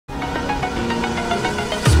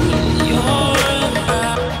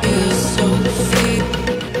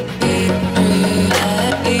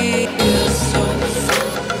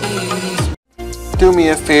do me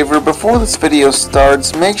a favor, before this video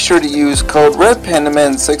starts, make sure to use code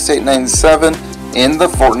RedPandaman6897 in the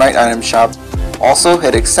Fortnite item shop. Also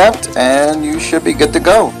hit accept and you should be good to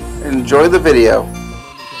go. Enjoy the video.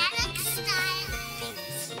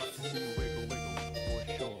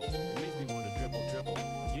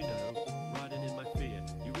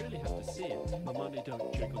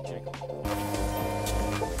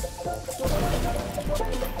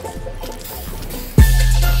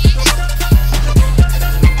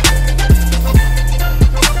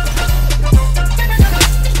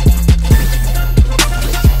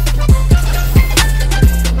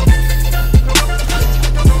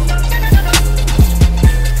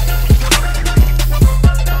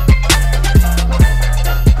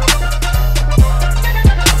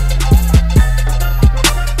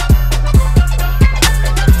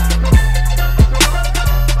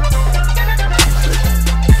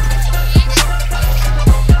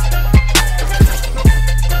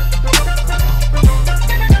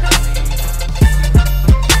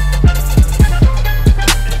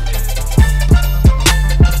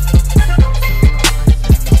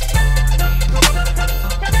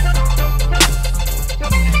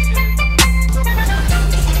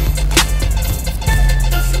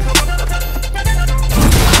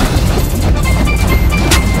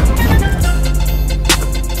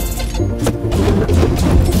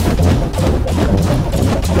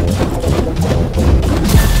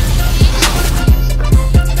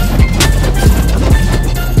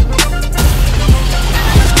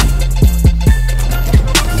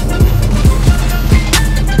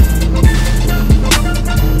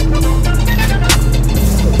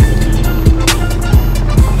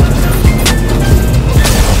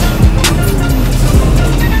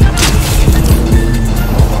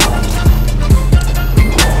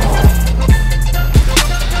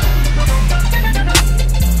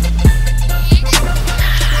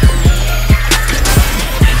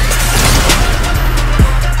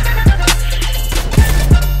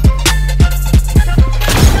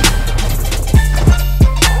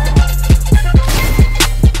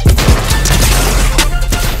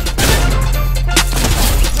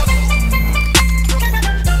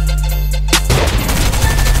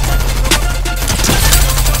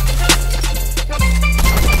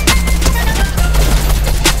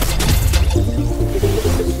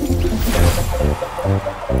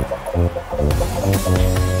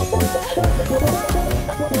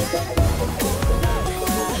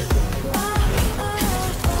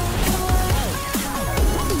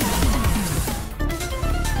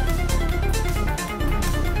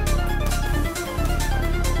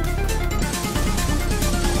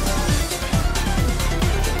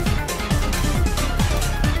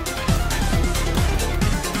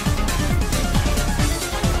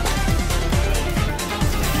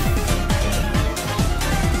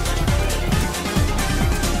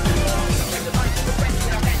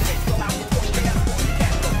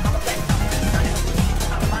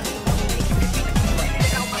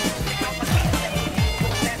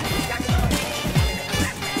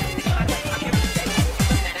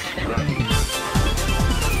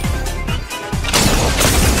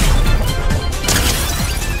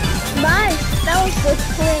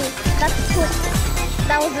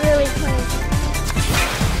 That was really clean.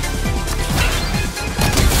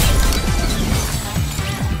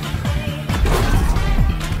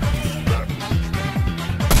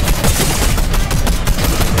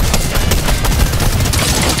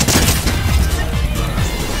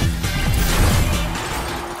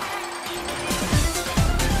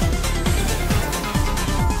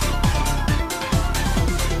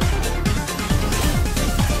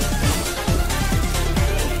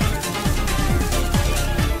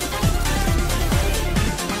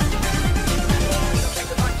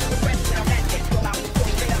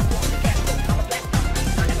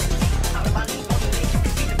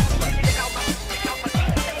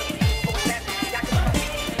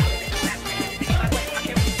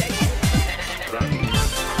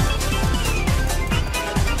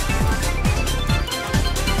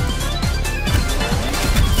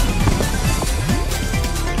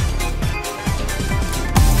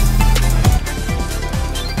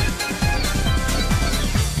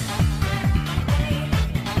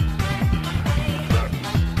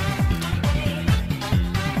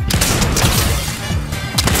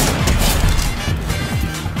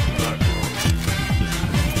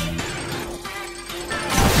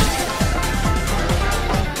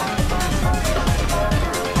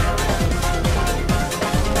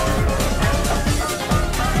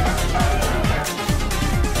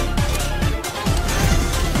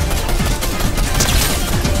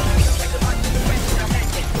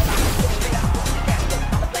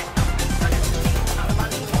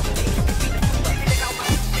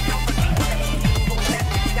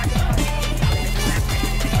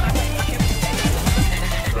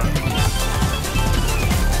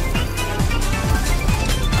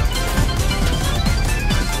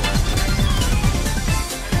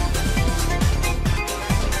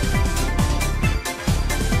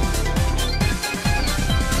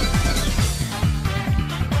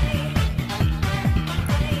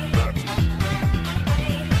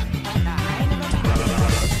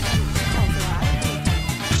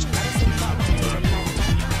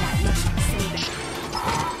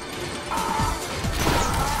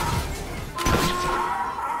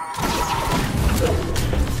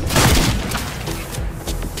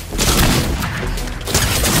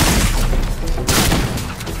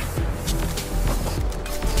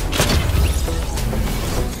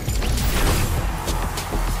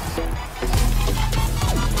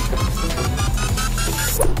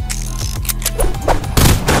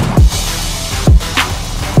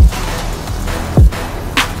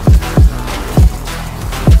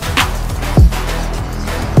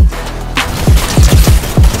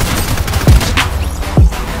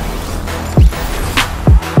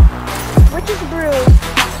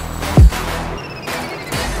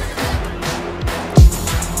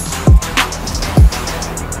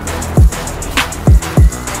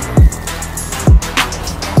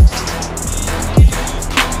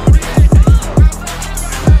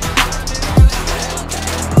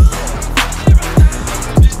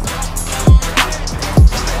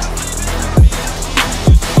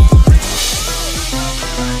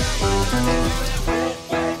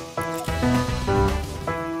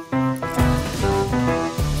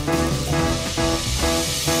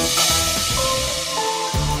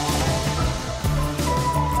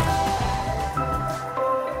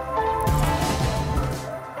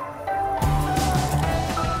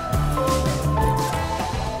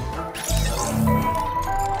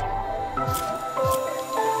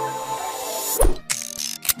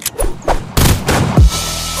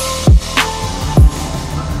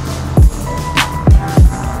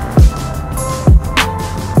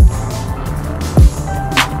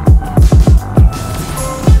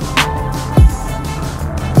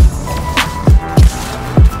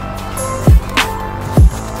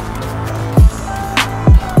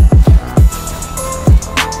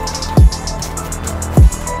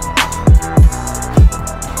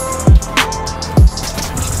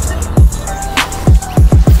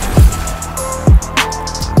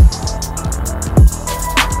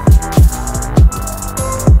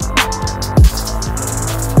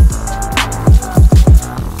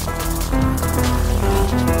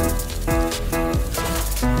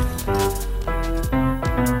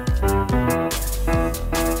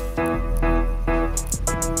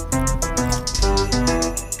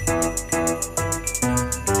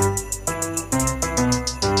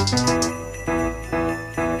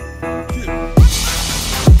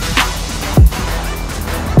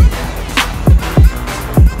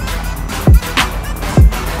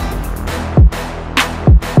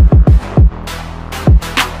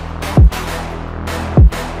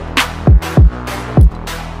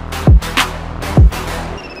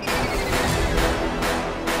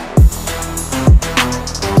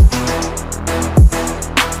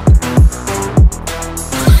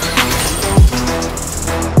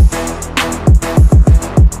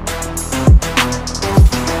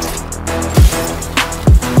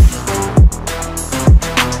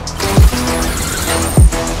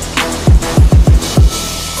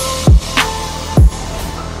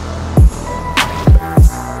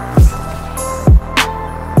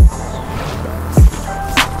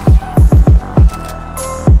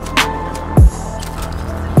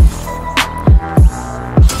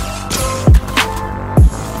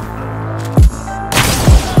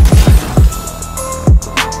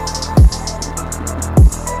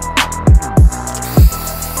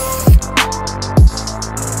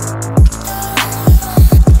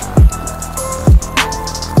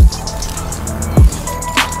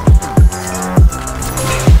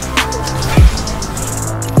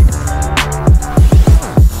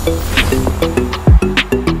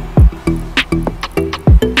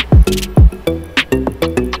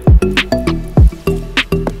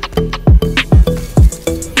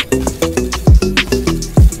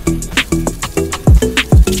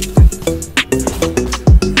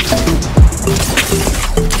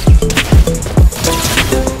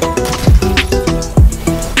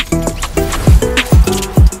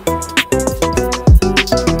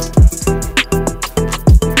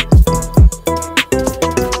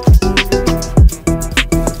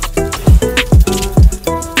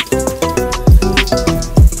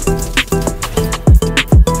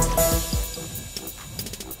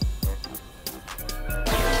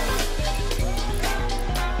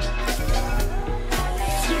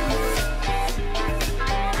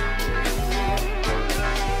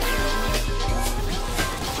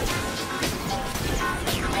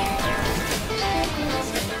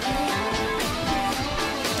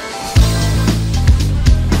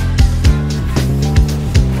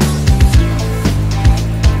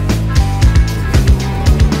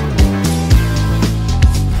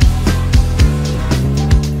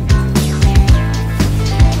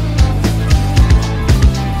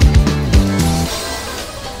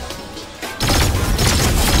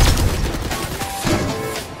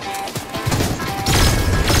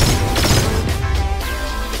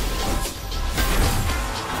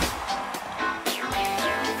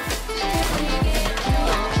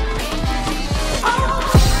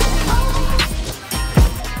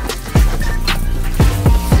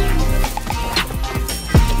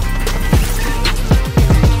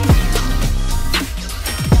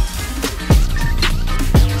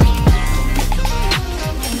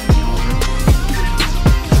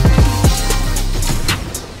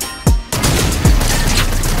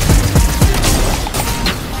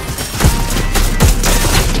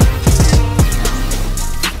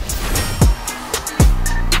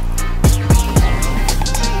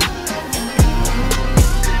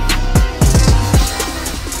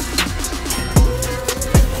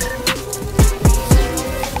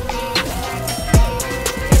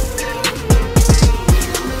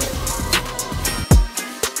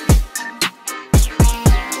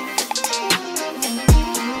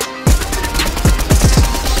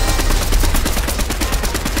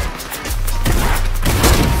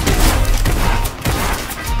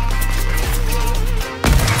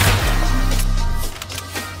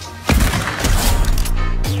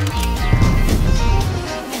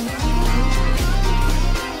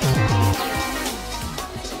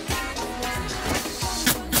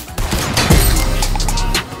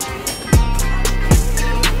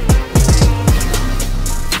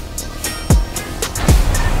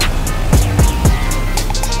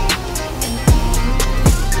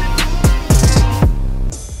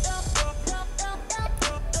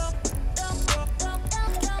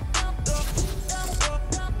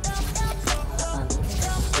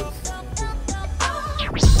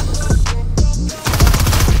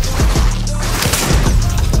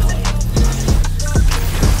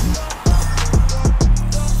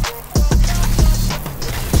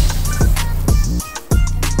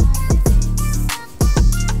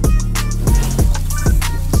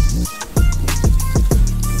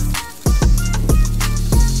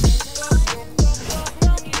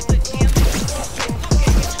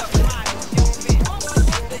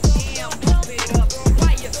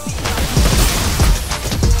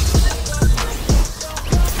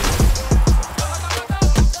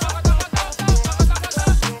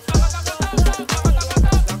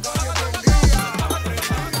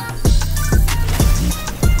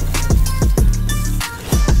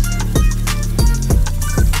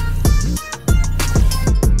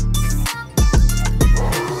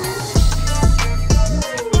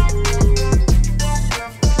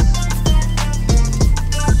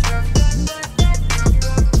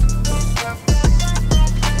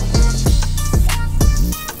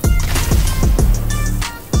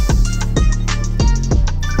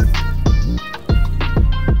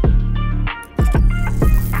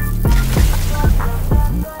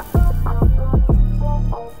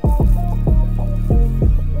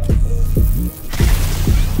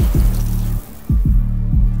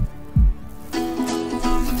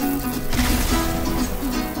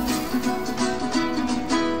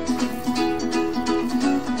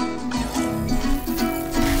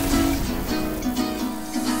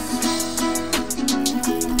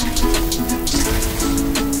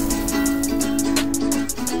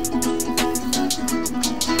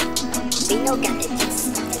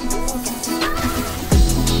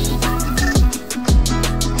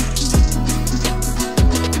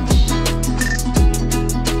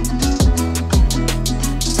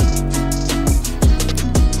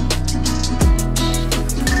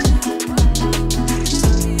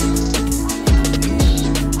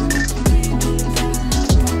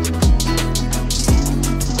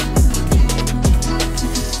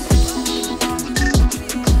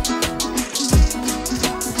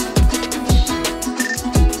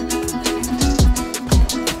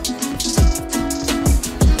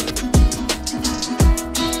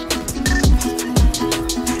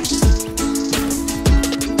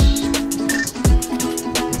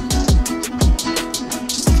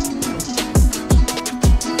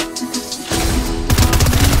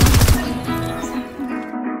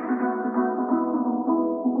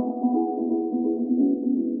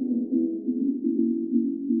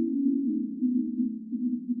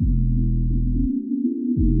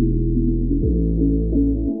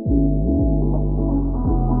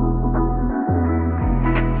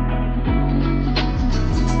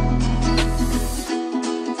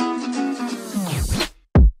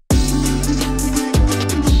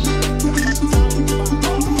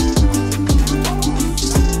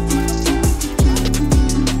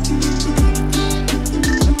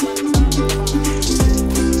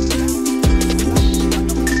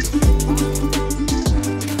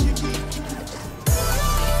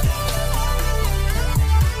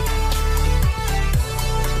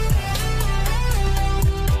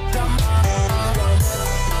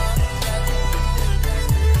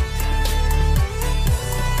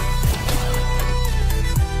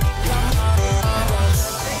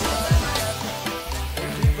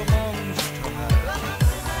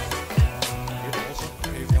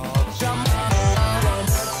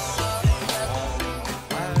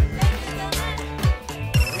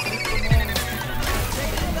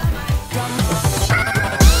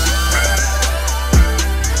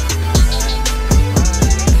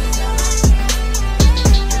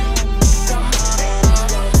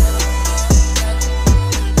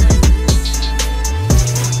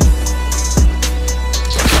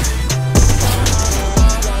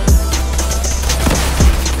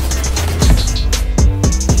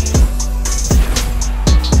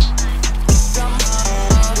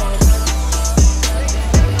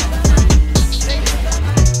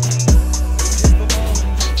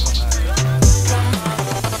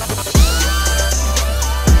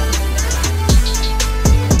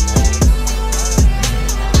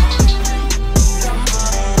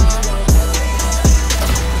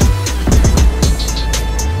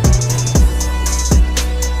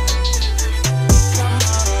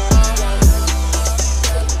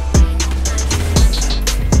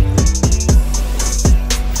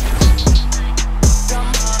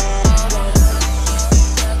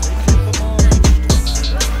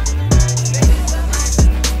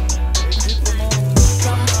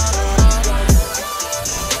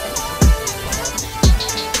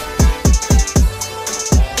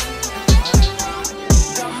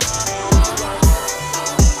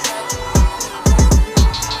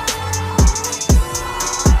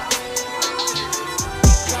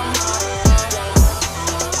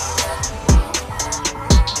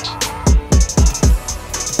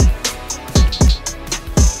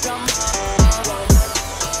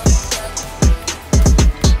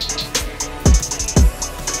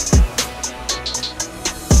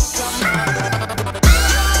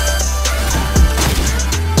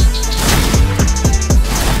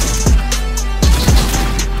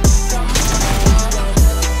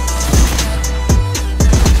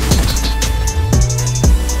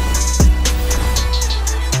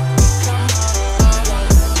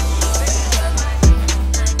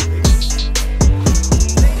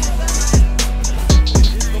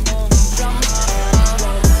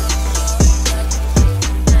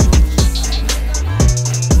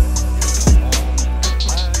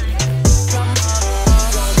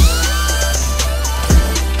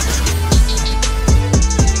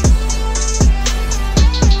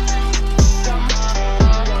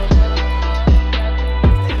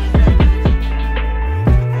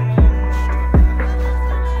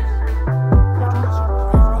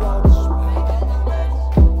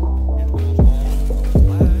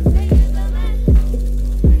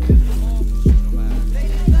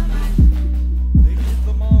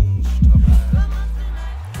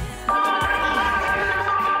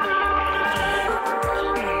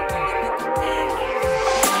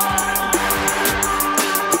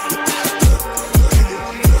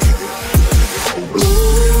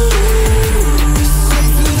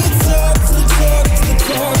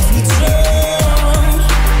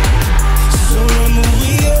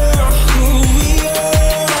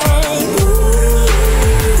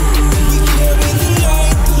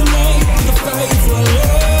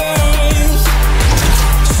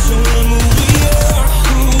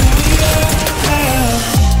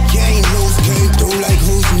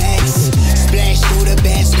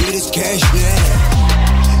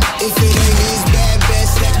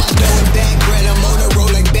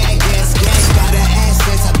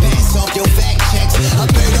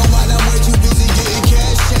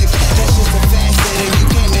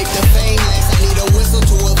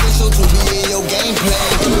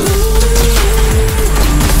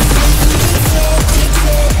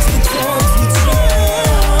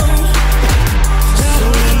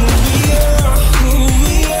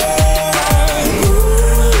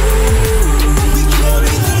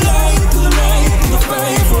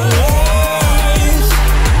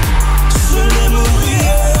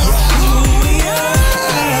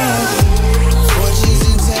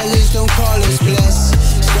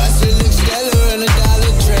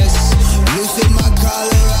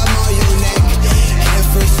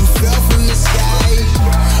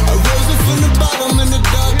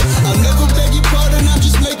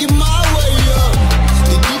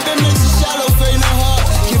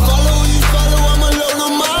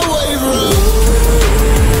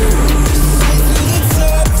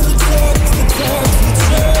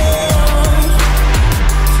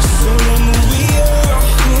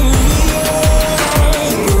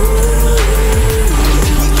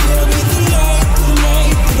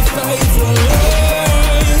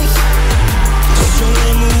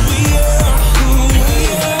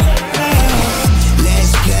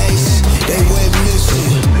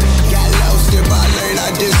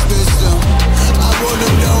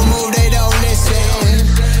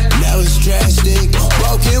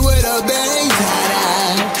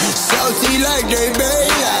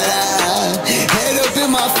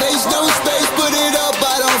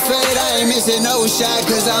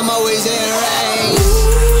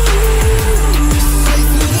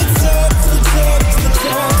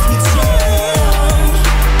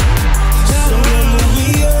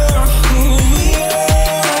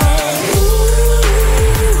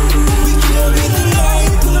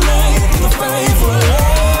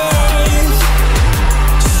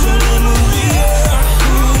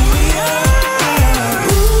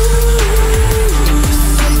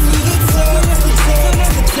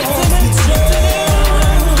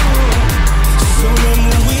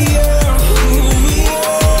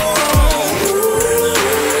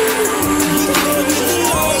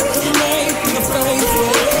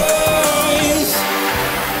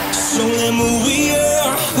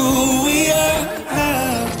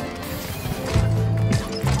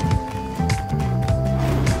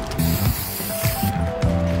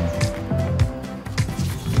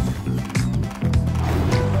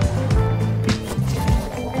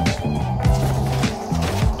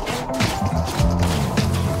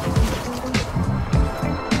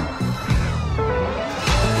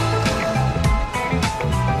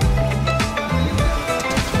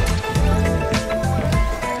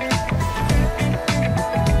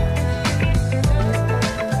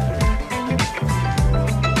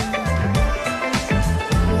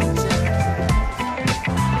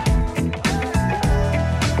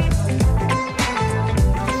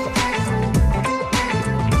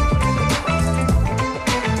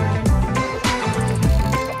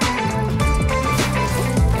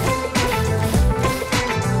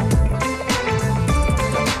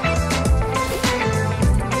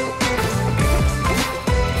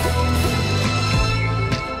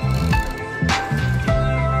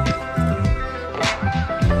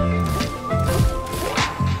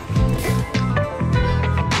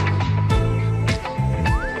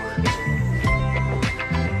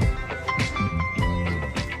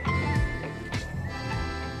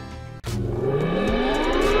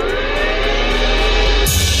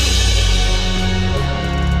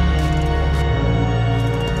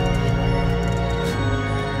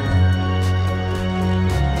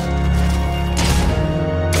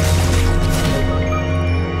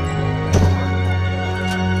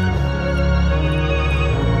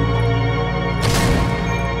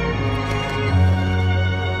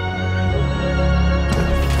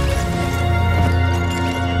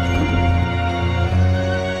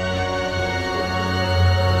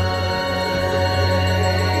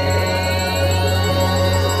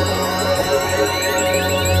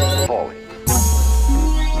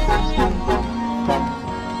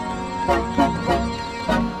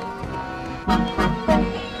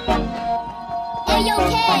 Blue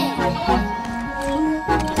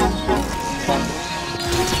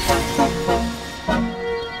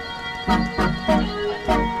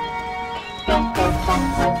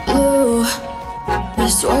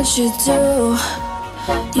is what you do.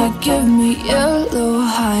 You give me yellow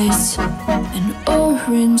heights and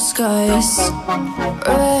orange skies.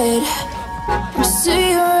 Red, I'm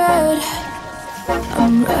seeing red.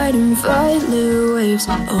 I'm riding violet waves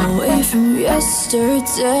away from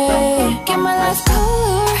yesterday. Give my life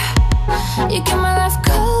color. You give my life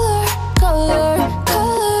color, color,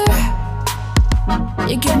 color.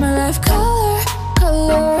 You give my life color,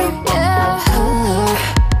 color, yeah, color.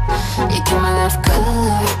 You give my life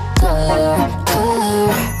color, color,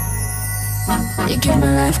 color. You give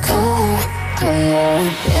my life color,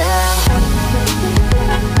 color, yeah.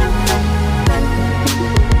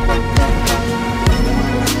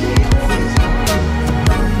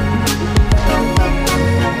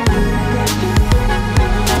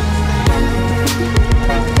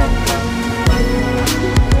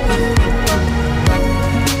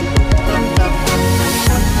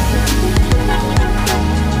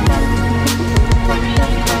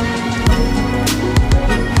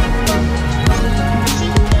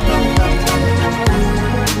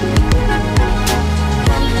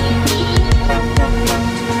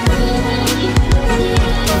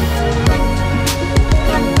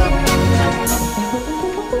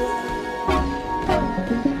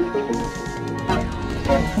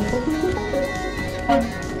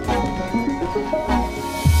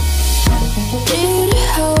 Need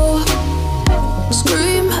help,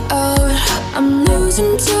 scream out, I'm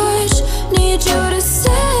losing touch. Need you to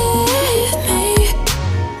save me.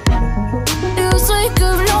 Feels like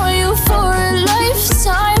I've known you for a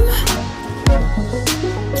lifetime.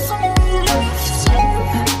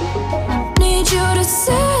 Need you to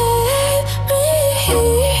save me.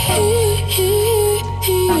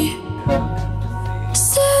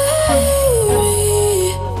 Save me.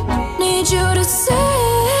 Need you to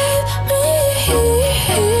save me.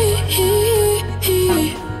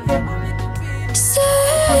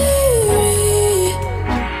 Save me.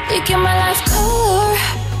 You give my life color.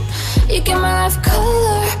 You give my life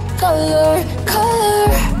color, color,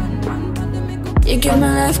 color. You give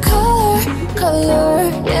my life color,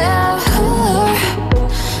 color, yeah, color.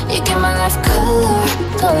 You give my life color,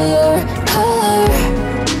 color, color.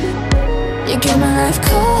 You give my life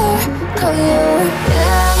color, color,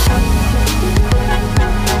 yeah.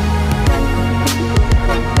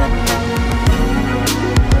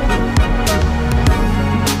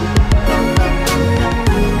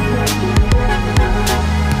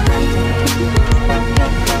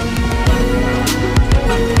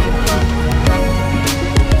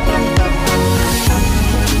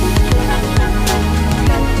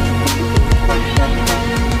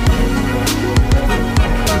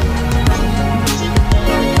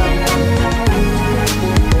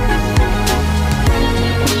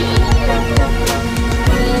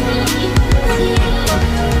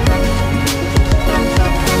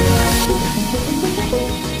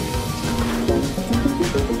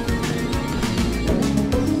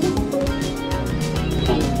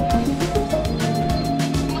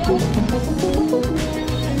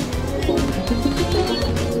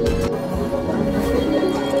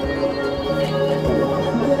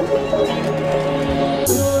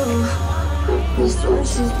 This what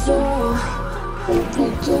you do. You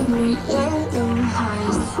give me yellow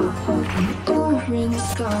eyes and orange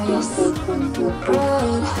skies.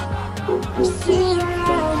 Red, I'm seeing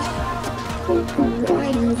red. I'm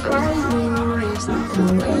riding violent waves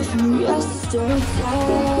away from yesterday.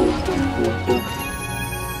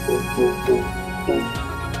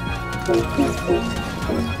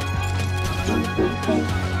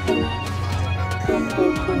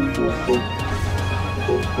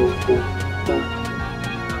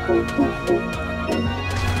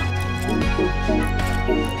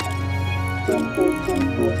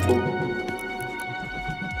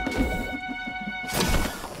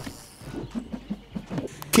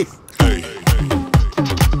 Kick. Hey.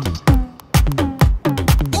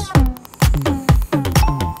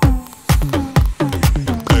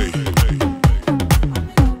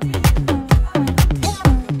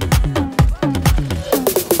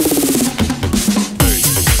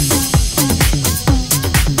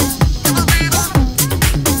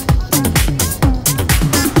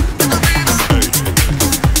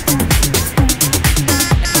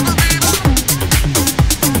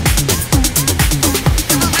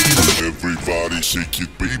 Shake it,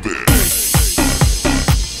 baby.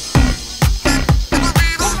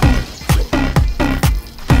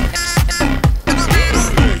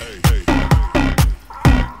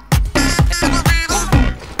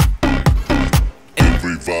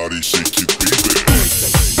 Everybody shake your baby.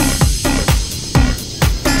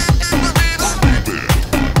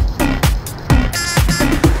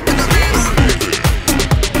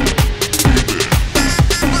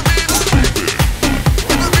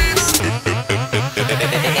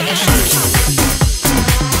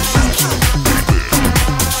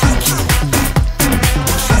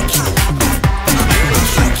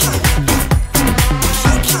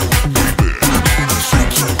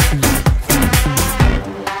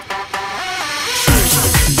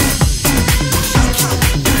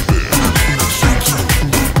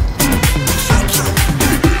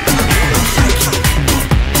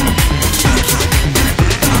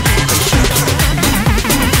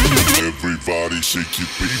 Everybody shake your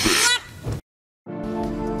baby.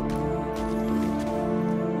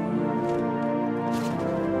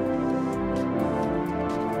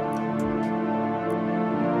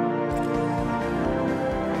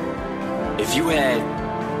 If you had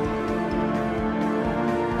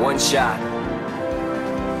one shot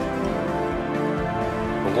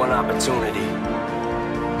or one opportunity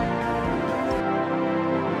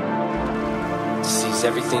to seize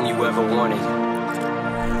everything you ever wanted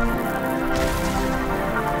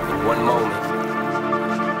in one moment,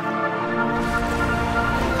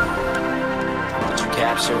 would you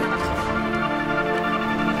capture it?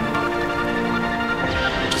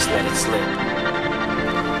 Just let it slip.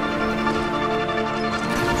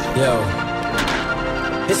 Yo.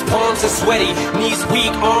 His palms are sweaty, knees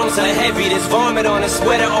weak, arms are heavy. There's vomit on his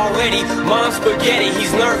sweater already. Mom's spaghetti,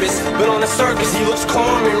 he's nervous, but on the surface he looks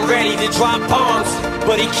calm and ready to drop bombs.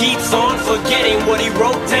 But he keeps on forgetting what he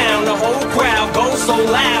wrote down. The whole crowd goes so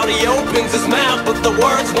loud. He opens his mouth, but the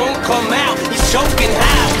words won't come out. He's choking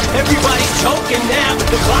how? Everybody's choking now.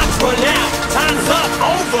 The clock's run out, time's up,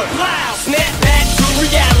 over, loud. Snap back to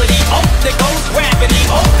reality. Oh, there goes gravity.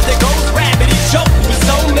 Oh, there goes gravity. Choke. He's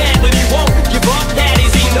so mad, but he won't give up. That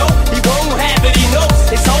is he know. He won't have it. He knows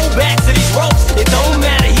his whole back to these ropes. It don't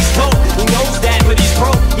matter. He's cold. He knows that, but he's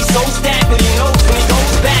broke. He's so stagnant. He knows when he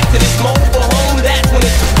goes back to this mobile home. That's when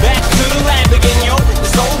it's back to the lab again, yo.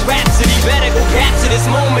 This old rhapsody better go capture this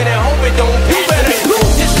moment and hope it don't pass. You better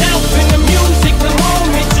lose yourself in the music. The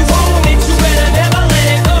moment you own it, you better never let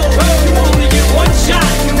it go. You only get one shot.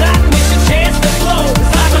 You not miss your chance to blow.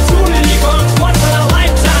 This opportunity comes once in a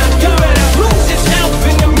lifetime. You better lose yourself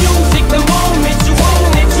in the music. The moment you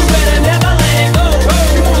own it, you better never let it go.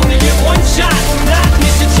 You only get one shot. You not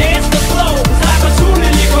miss your chance to blow. This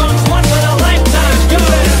opportunity comes once in a lifetime. You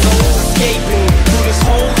better escaping through this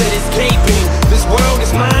hole that is gaping. This world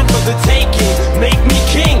is mine for the taking. Make me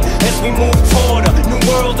king as we move toward a new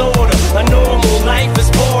world order. A normal life is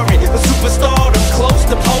boring, but superstardom's close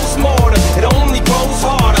to postmortem. It only grows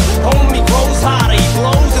harder, homie grows hotter. He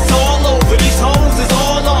blows, it's all over. These hoes is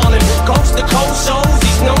all on him. Coast to coast shows,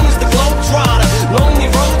 he's known as the globetrotter. Lonely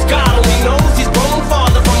roads, God only knows he's grown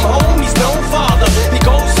farther from home. He's no father. He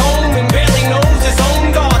goes home and barely knows his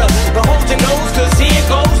own daughter. But hold your nose, 'cause here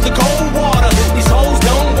goes the cold water. These hoes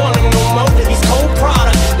don't want him no more. He's cold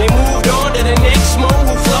product. They moved on to the next mo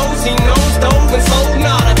who flows. He knows dove and sold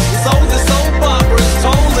nada. His soul is soap opera. It's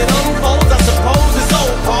told it unfolds. I suppose it's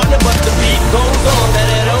old partner, but the beat goes on.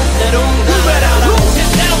 You better lose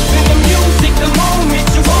yourself in the music. The moment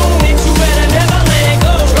you own it, you better never let it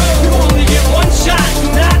go. You only get one shot. Do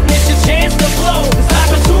not miss your chance to blow. This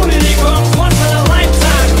opportunity comes once in a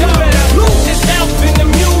lifetime. You better lose yourself in the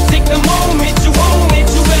music. The moment you own it,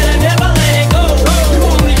 you better never let it go. You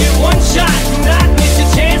only get one shot. Do not miss your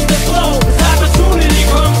chance to blow. This opportunity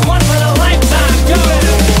comes once in a lifetime. You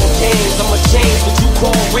better games, I'ma change what you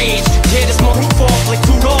call rage. Yeah, this my roof off like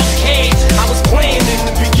two dogs' cage. I was playing in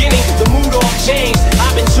the beginning, the mood all changed.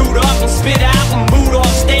 I've been chewed up and spit out and booed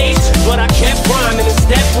off stage, but I kept rhyming and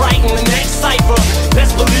stepped right in the next cipher.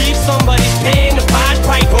 Best believe somebody's paying the Pied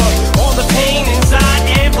Piper. All the pain inside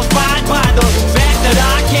amplified by the fact that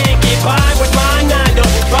I can't get by with my 9 to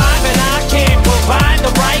 5, and I can't provide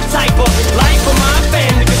the right type of life for my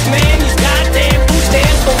family. 'Cause man, these goddamn food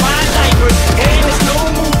stands for my diapers, and there's no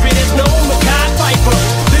movie, there's no Mackay Piper.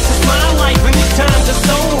 This is my life, and these times are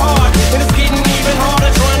so hard, and it's getting even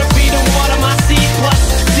harder trying to feed and water my seed. Plus,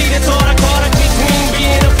 see the thought I caught it between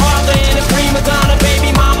being a father and a prima donna.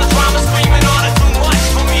 Baby mama drama screaming on it too much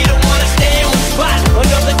for me to wanna stay on the spot.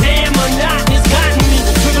 Another damn monotony has gotten me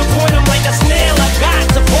to the point I'm like a snail. I've got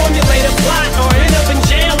to formulate a plot or end up in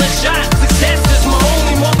jail or shot. Success is my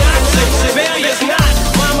only motivation. Failure's not.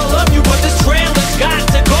 Mama love you, but this trailer's got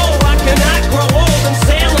to go. I cannot grow old and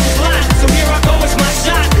Salem's lot. So here I go, it's my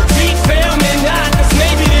shot. Beat fail me not. This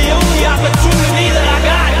may be the only opportunity that I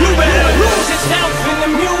got. You better lose yourself in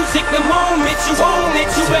the music. The moment you own it,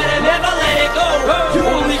 you better never let it go. You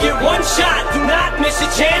only get one shot, do not miss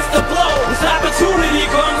your chance to blow. This opportunity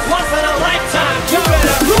comes once in a lifetime. You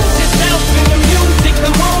better lose yourself in the music,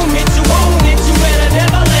 the moment you own it, you better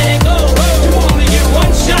never let it go. You only get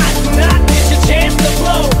one shot, do not miss your chance to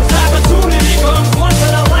blow. This opportunity comes once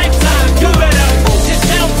in a lifetime. You better lose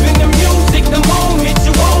yourself in the music, the moment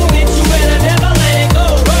you own it, you better never let it go.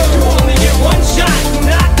 You only get one shot, do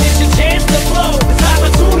not miss your chance to blow. This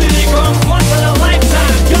opportunity comes once in a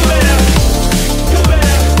lifetime. You better, you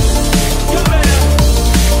better, you better,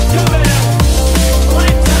 you better,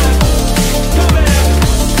 lifetime. You better,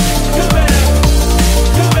 you better,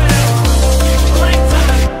 you better,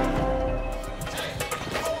 lifetime.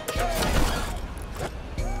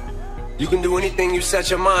 You can do anything you set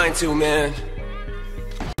your mind to, man.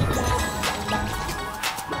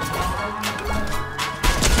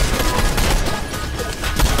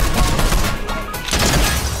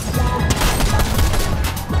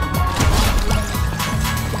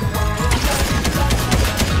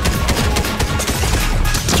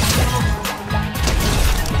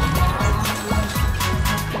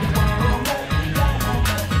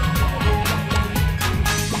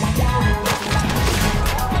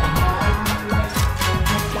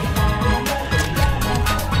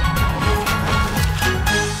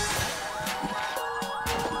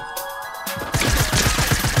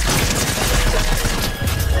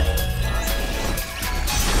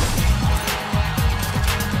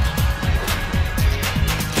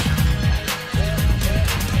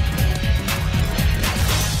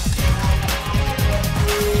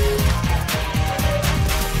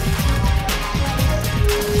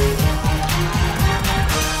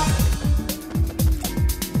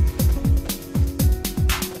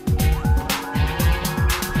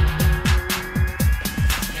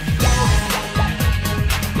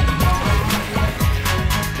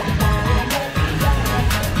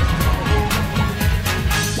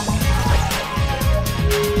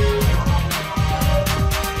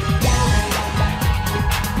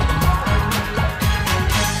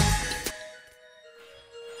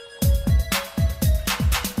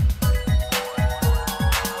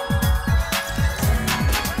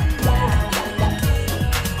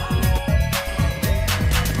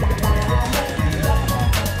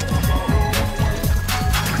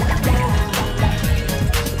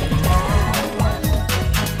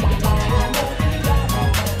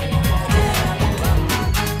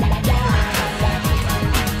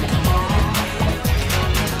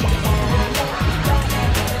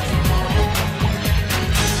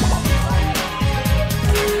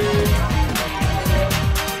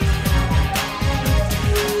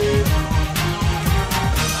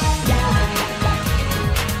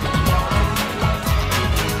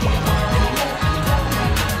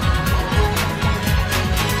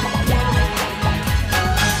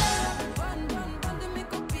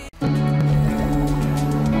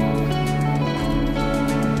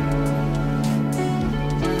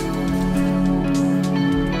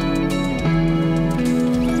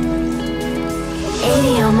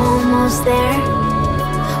 almost there,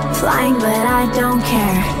 flying but I don't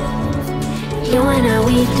care. You and I,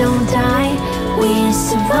 we don't die, we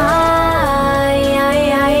survive.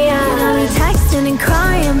 You got me texting and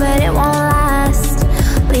crying but it won't last,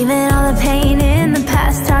 leaving all the pain in the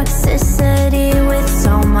past. Toxicity with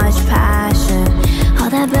so much passion, all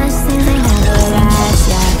that best things they never last,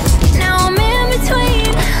 yeah. Now I'm in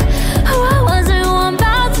between who I was and who I'm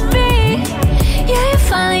about to be. Yeah, you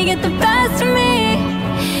finally get the best of me.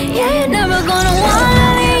 Yeah, you're never gonna wanna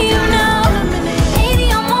leave now. Maybe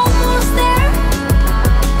I'm almost there,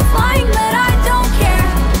 flying but I don't care.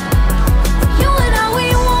 You and I, we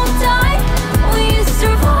won't die, we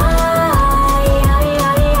survive.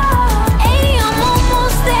 Maybe I'm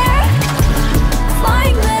almost there,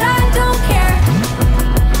 flying but I don't care.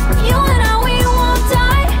 You and I, we won't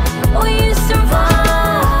die, we survive.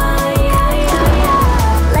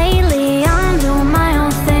 Lately I'm doing my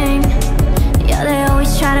own thing. Yeah, they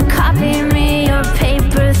always try to copy me, your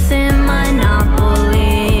paper thin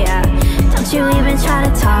monopoly, yeah. Don't you even try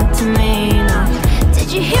to talk to me, no.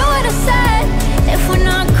 Did you hear what I said? If we're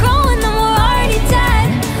not growing, then we're already dead.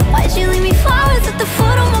 Why'd you leave me flowers at the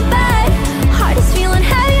foot of my bed? Heart is feeling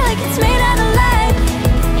heavy like it's made out of lead,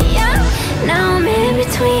 yeah. Now I'm in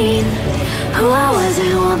between who I was and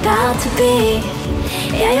who I'm about to be.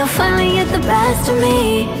 Yeah, you'll finally get the best of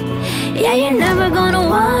me. Yeah, you're never gonna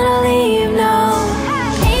wanna leave, no.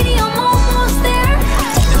 Maybe I'm almost there,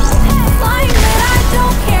 flying but I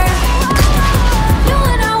don't care. You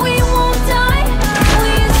and I, we won't die,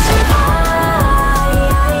 we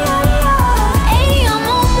survive. Maybe I'm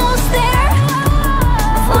almost there,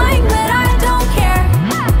 flying but I don't care.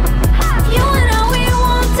 You and I, we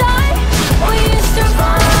won't die,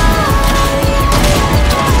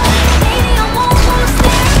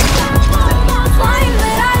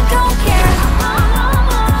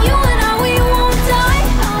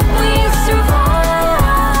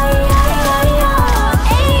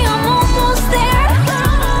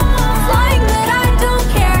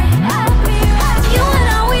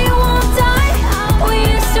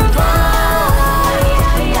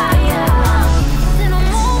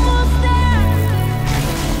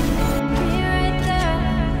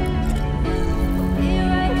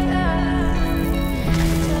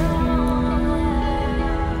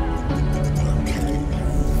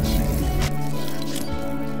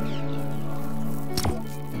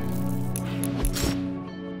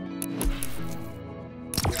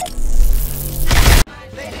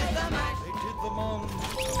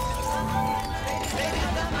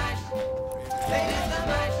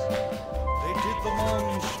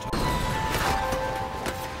 Lunchtime.